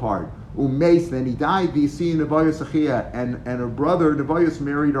Erison part. Umeis, then he died. V'yisi Nevayos Achia, and her brother Nevayos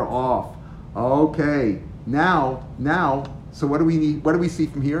married her off. Okay, now, so what do we need? What do we see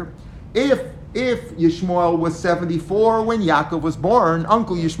from here? If Yishmael was 74 when Yaakov was born,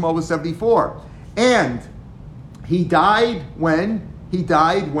 Uncle Yishmael was 74, and he died when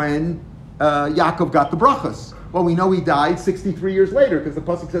Yaakov got the brachas. Well, we know he died 63 years later because the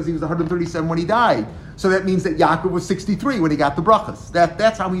pasuk says he was 137 when he died. So that means that Yaakov was 63 when he got the brachas.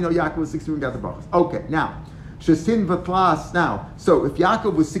 That's how we know Yaakov was 63 when he got the brachas. Okay, now, Shesin v'tlas. Now, so if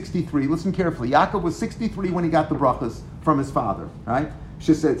Yaakov was 63, listen carefully. Yaakov was 63 when he got the brachas from his father, right?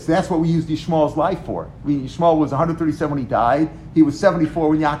 She said, so that's what we used Yishmael's life for. Yishmael was 137 when he died. He was 74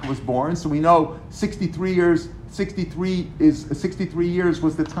 when Yaakov was born. So we know 63 years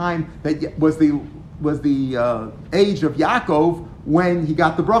was the time that was the age of Yaakov when he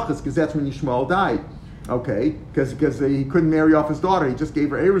got the brachas, because that's when Yishmael died. Okay, because he couldn't marry off his daughter. He just gave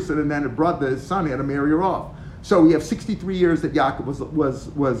her Erusin, and then his son, had to marry her off. So we have 63 years that Yaakov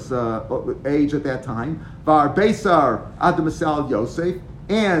was age at that time. Var Beisar Adam Asal Yosef,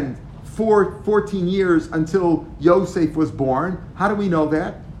 and 14 years until Yosef was born. How do we know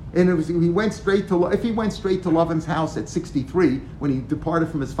that? And if he went straight to Lavan's house at 63, when he departed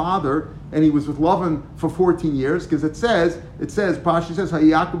from his father, and he was with Lavan for 14 years, because it says, Pashi says,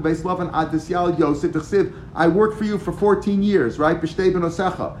 Yaakov beis Lavan ad disyal Yosef d'chsiv, I worked for you for 14 years, right? B'shtei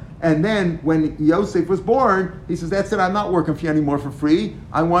benosecha. And then when Yosef was born, he says, that's it, I'm not working for you anymore for free.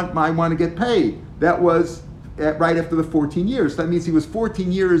 I want to get paid. That was right after the 14 years. That means he was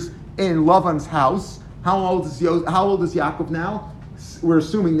 14 years in Lavan's house. How old is Yaakov now? We're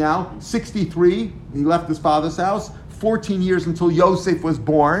assuming now 63. He left his father's house. 14 years until Yosef was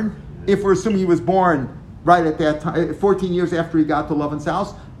born. If we're assuming he was born right at that time, 14 years after he got to Lavan's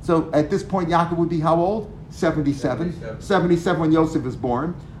house. So at this point, Yaakov would be how old? 77. 77 when Yosef is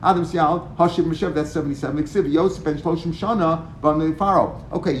born. Adam Sial, Hashiv Meshev, that's 77. Eksiv, Yosef and Shloshim Shana, Bamei Pharaoh.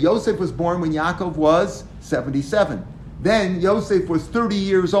 Okay, Yosef was born when Yaakov was 77. Then Yosef was 30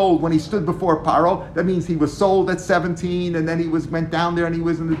 years old when he stood before Paro. That means he was sold at 17, and then he went down there and he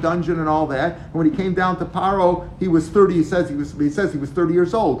was in the dungeon and all that. And when he came down to Paro, he was 30. He says he was 30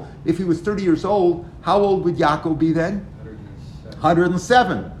 years old. If he was 30 years old, how old would Yaakov be then?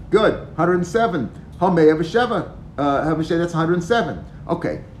 107. Good. 107. Hamei Avasheva. That's 107.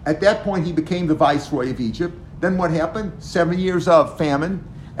 Okay. At that point, he became the viceroy of Egypt. Then what happened? 7 years of famine,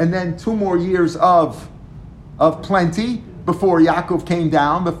 and then 2 more years of plenty before Yaakov came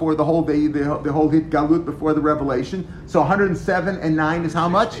down, before the whole hit galut, before the revelation. So 107 and 9 is how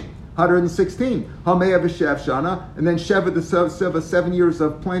much? 116. Hamei Avashev Shana, and then Sheva the 7 years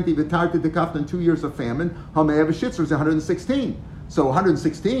of plenty, Vitarta Dekafta, and 2 years of famine. Hamei Avashitzer is 116. So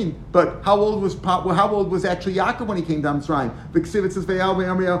 116, but how old was actually Yaakov when he came down Mitzrayim? V'ksivit says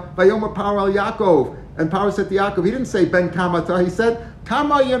Vayomer Paro al Yaakov, and Paro said to Yaakov, he didn't say Ben Kamata, he said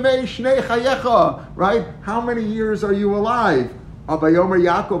Kama Yemei Shnei Chayecha, right? How many years are you alive? Vayomer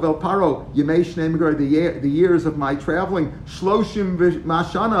Yaakov el Paro Yemei Shnei Megar, the years of my traveling, Shloshim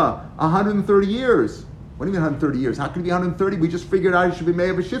Mashana, 130 years. What do you mean 130 years? How can he be 130? We just figured out he should be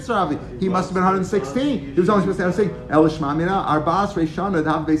Meir B'Shitzravi. He must have been 116. He was only supposed to say, Elishmamina, Arbas, Reshana,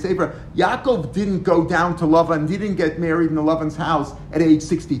 Dav Beisefer. Yaakov didn't go down to Lavan. He didn't get married in Lavan's house at age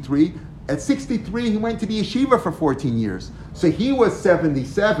 63. At 63, he went to the yeshiva for 14 years. So he was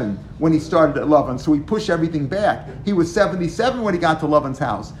 77 when he started at Lavan. So we push everything back. He was 77 when he got to Lavan's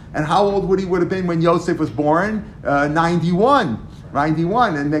house. And how old would have been when Yosef was born? 91.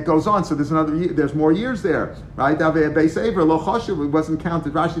 91, and that goes on. So there's there's more years there, right? Beisaver, lo chashuv, it wasn't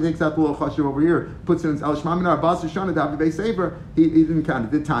counted. Rashi takes out the lo chashuv over here, puts it in El Shmamina Arbas Shana. David Beisaver, he didn't count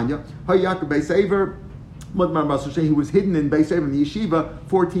it. Did Tanya? Hayyak Beisaver, he was hidden in Beisaver in the yeshiva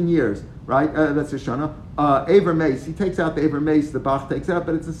 14 years, right? That's Shana. Aver Mace, he takes out the Aver Mace, the Bach takes out,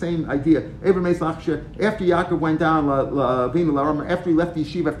 but it's the same idea. Aver Mace, after Yaakov went down, after he left the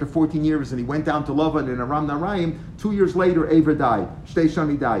yeshiva after 14 years and he went down to Lavan in Aram Naraim, 2 years later, Aver died. Shtei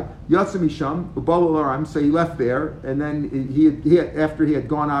Shani died. Yatzim Isham, Ubal Aram, so he left there, and then after he had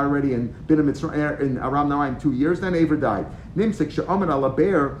gone out already and been in Aram Naraim 2 years, then Aver died. Nimsik Sha'aman ala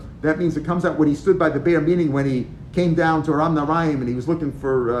bear, that means it comes out when he stood by the bear, meaning when he came down to Aram Naraim and he was looking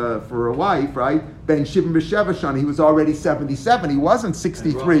for a wife, right? Ben Shivim B'Sheva Shana, he was already 77. He wasn't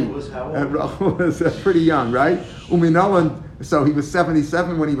 63. And Rachel was pretty young, right? Uminalan, so he was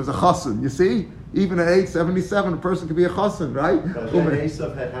 77 when he was a chassan. You see, even at age 77, a person could be a chassan, right?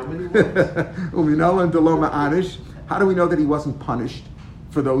 Esav had how many wives? Uminalan Deloma Anish. How do we know that he wasn't punished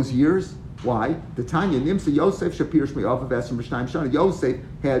for those years? Why? The Tanya Nimsa Yosef Shapir Shmi Avav Esrim B'Shnayim Shana. Yosef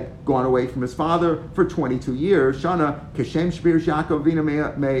had gone away from his father for 22 years. Shana Keshem Shapir Yaakov Vina Me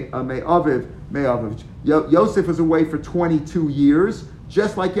Aviv. Yosef was away for 22 years,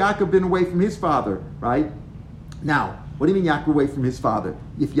 just like Yaakov been away from his father, right? Now, what do you mean Yaakov away from his father?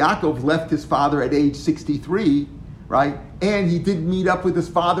 If Yaakov left his father at age 63, right, and he didn't meet up with his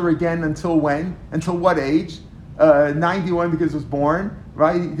father again until when? Until what age? 91 because he was born,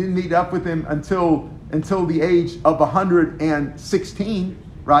 right? He didn't meet up with him until the age of 116,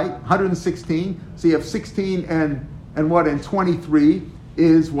 right? 116. So you have 16 and 23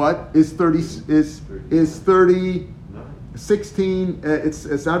 is what? Is 30 is 30 16 it's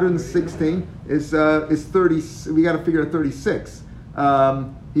 116 is 30, we got to figure out 36.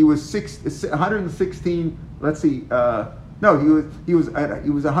 He was 116, let's see, no, he was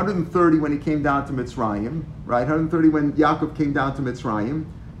 130 when he came down to Mitzrayim, right? 130 when Yaakov came down to Mitzrayim.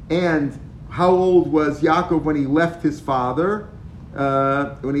 And how old was Yaakov when he left his father? He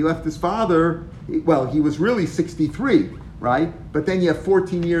was really 63, right? But then you have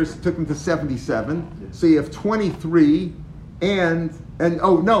 14 years, it took him to 77. So you have 23, when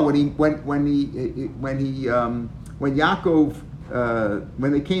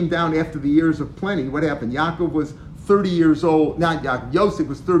they came down after the years of plenty, what happened? Yaakov was 30 years old. Not Yaakov. Yosef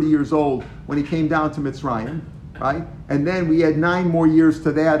was 30 years old when he came down to Mitzrayim, right? And then we had 9 more years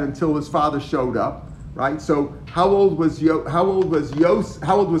to that until his father showed up, right? So how old was Yaakov?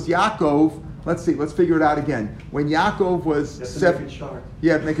 Let's see. Let's figure it out again. When Yaakov was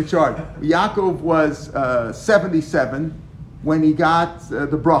make a chart. Yaakov was 77 when he got the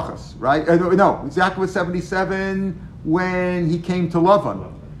brachas, right? No, Yaakov was 77 when he came to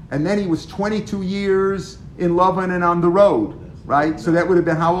Lavan, and then he was 22 years in Lavan and on the road, right? So that would have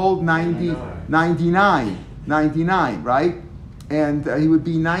been how old? 99, right? And he would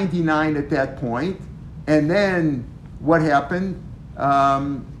be 99 at that point. And then what happened?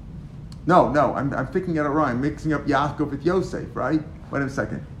 I'm thinking it wrong. I'm mixing up Yaakov with Yosef, right? Wait a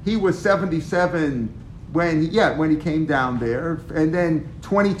second. He was 77 when he came down there, and then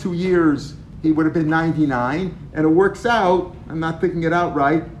 22 years he would have been 99, and it works out, I'm not thinking it out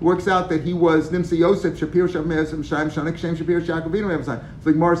right, it works out that he was Nimsa Yosef, Shapir Shavmezim Shaim Shanik Shem Shapir Shaakovinu Evzai. So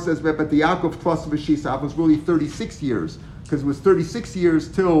like Mar says, but the Yaakov plus Veshisav was really 36 years, because it was 36 years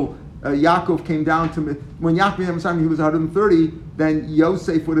till Yaakov came down to, when Yaakov he was 130, then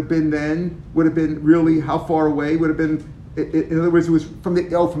Yosef would have been really how far away? Would have been, in other words, it was from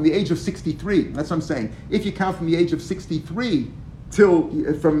the age of 63. That's what I'm saying. If you count from the age of 63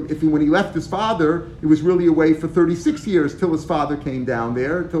 when he left his father, he was really away for 36 years till his father came down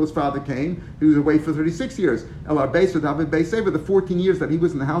there. Till his father came, he was away for 36 years. The 14 years that he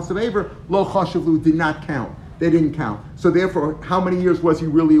was in the house of Aver, Lo Chashavlu did not count. They didn't count. So therefore, how many years was he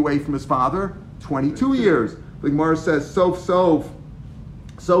really away from his father? 22 years. The Gemara says, Sof, the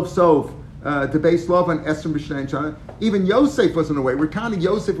base love on Esrim B'Shnei Shana. Even Yosef wasn't away. We're counting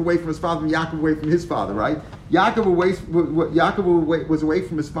Yosef away from his father and Yaakov away from his father, right? Yaakov was away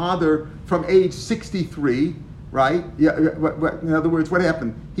from his father from age 63, right? In other words, what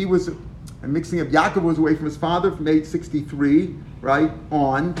happened? I'm mixing up. Yaakov was away from his father from age 63, right?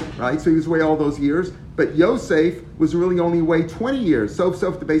 So he was away all those years. But Yosef was really only away 20 years. Sof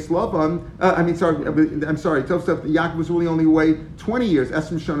the base Lavan. Yaakov was really only away 20 years.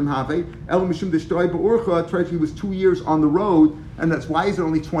 Esrim Shonim Have. Elam Mishum Deshtoi Be'urcha. He was 2 years on the road, and that's why is it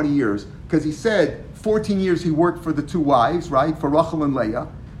only 20 years? Because he said 14 years he worked for the 2 wives, right? For Rachel and Leah,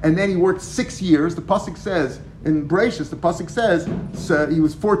 and then he worked 6 years. The pasuk says in Bereshis, so he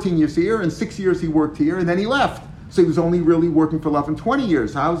was 14 years here, and 6 years he worked here, and then he left. So he was only really working for Lavan 20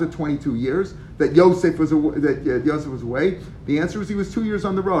 years. How is it 22 years that Yosef was away? The answer is he was 2 years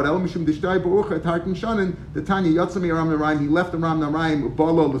on the road. He left Aram Naraim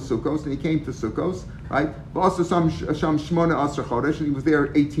Balo L'Sukkos, and he came to Sukkos, right? And he was there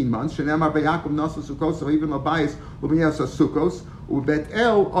 18 months. He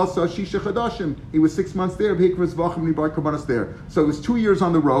was 6 months there. So it was 2 years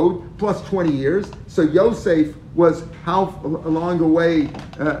on the road plus 20 years. So Yosef was how long away?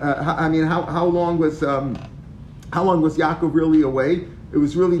 How long was Yaakov really away? It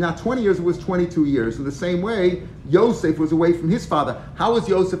was really not 20 years, it was 22 years. In the same way, Yosef was away from his father. How was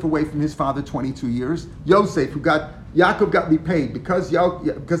Yosef away from his father 22 years? Yaakov got repaid because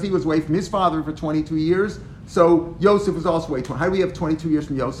he was away from his father for 22 years. So Yosef was also away. How do we have 22 years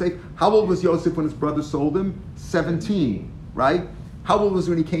from Yosef? How old was Yosef when his brother sold him? 17, right? How old was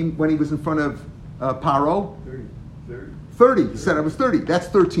when he was in front of Paro? 30. He said I was 30. That's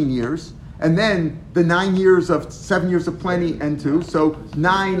 13 years. And then the 7 years of plenty and 2. So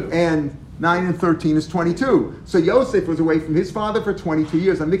 9 and 13 is 22. So Yosef was away from his father for 22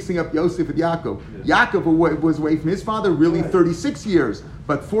 years. I'm mixing up Yosef with Yaakov. Yes. Yaakov was away from his father really 36 years.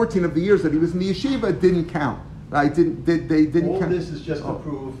 But 14 of the years that he was in the yeshiva didn't count. Right? They didn't All count. This is just to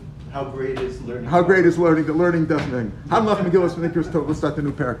prove how great is learning. How great is learning? The learning doesn't end. Hamlach Megillah Sneakers. We'll start the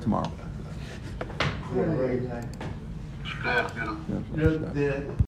new parak tomorrow. The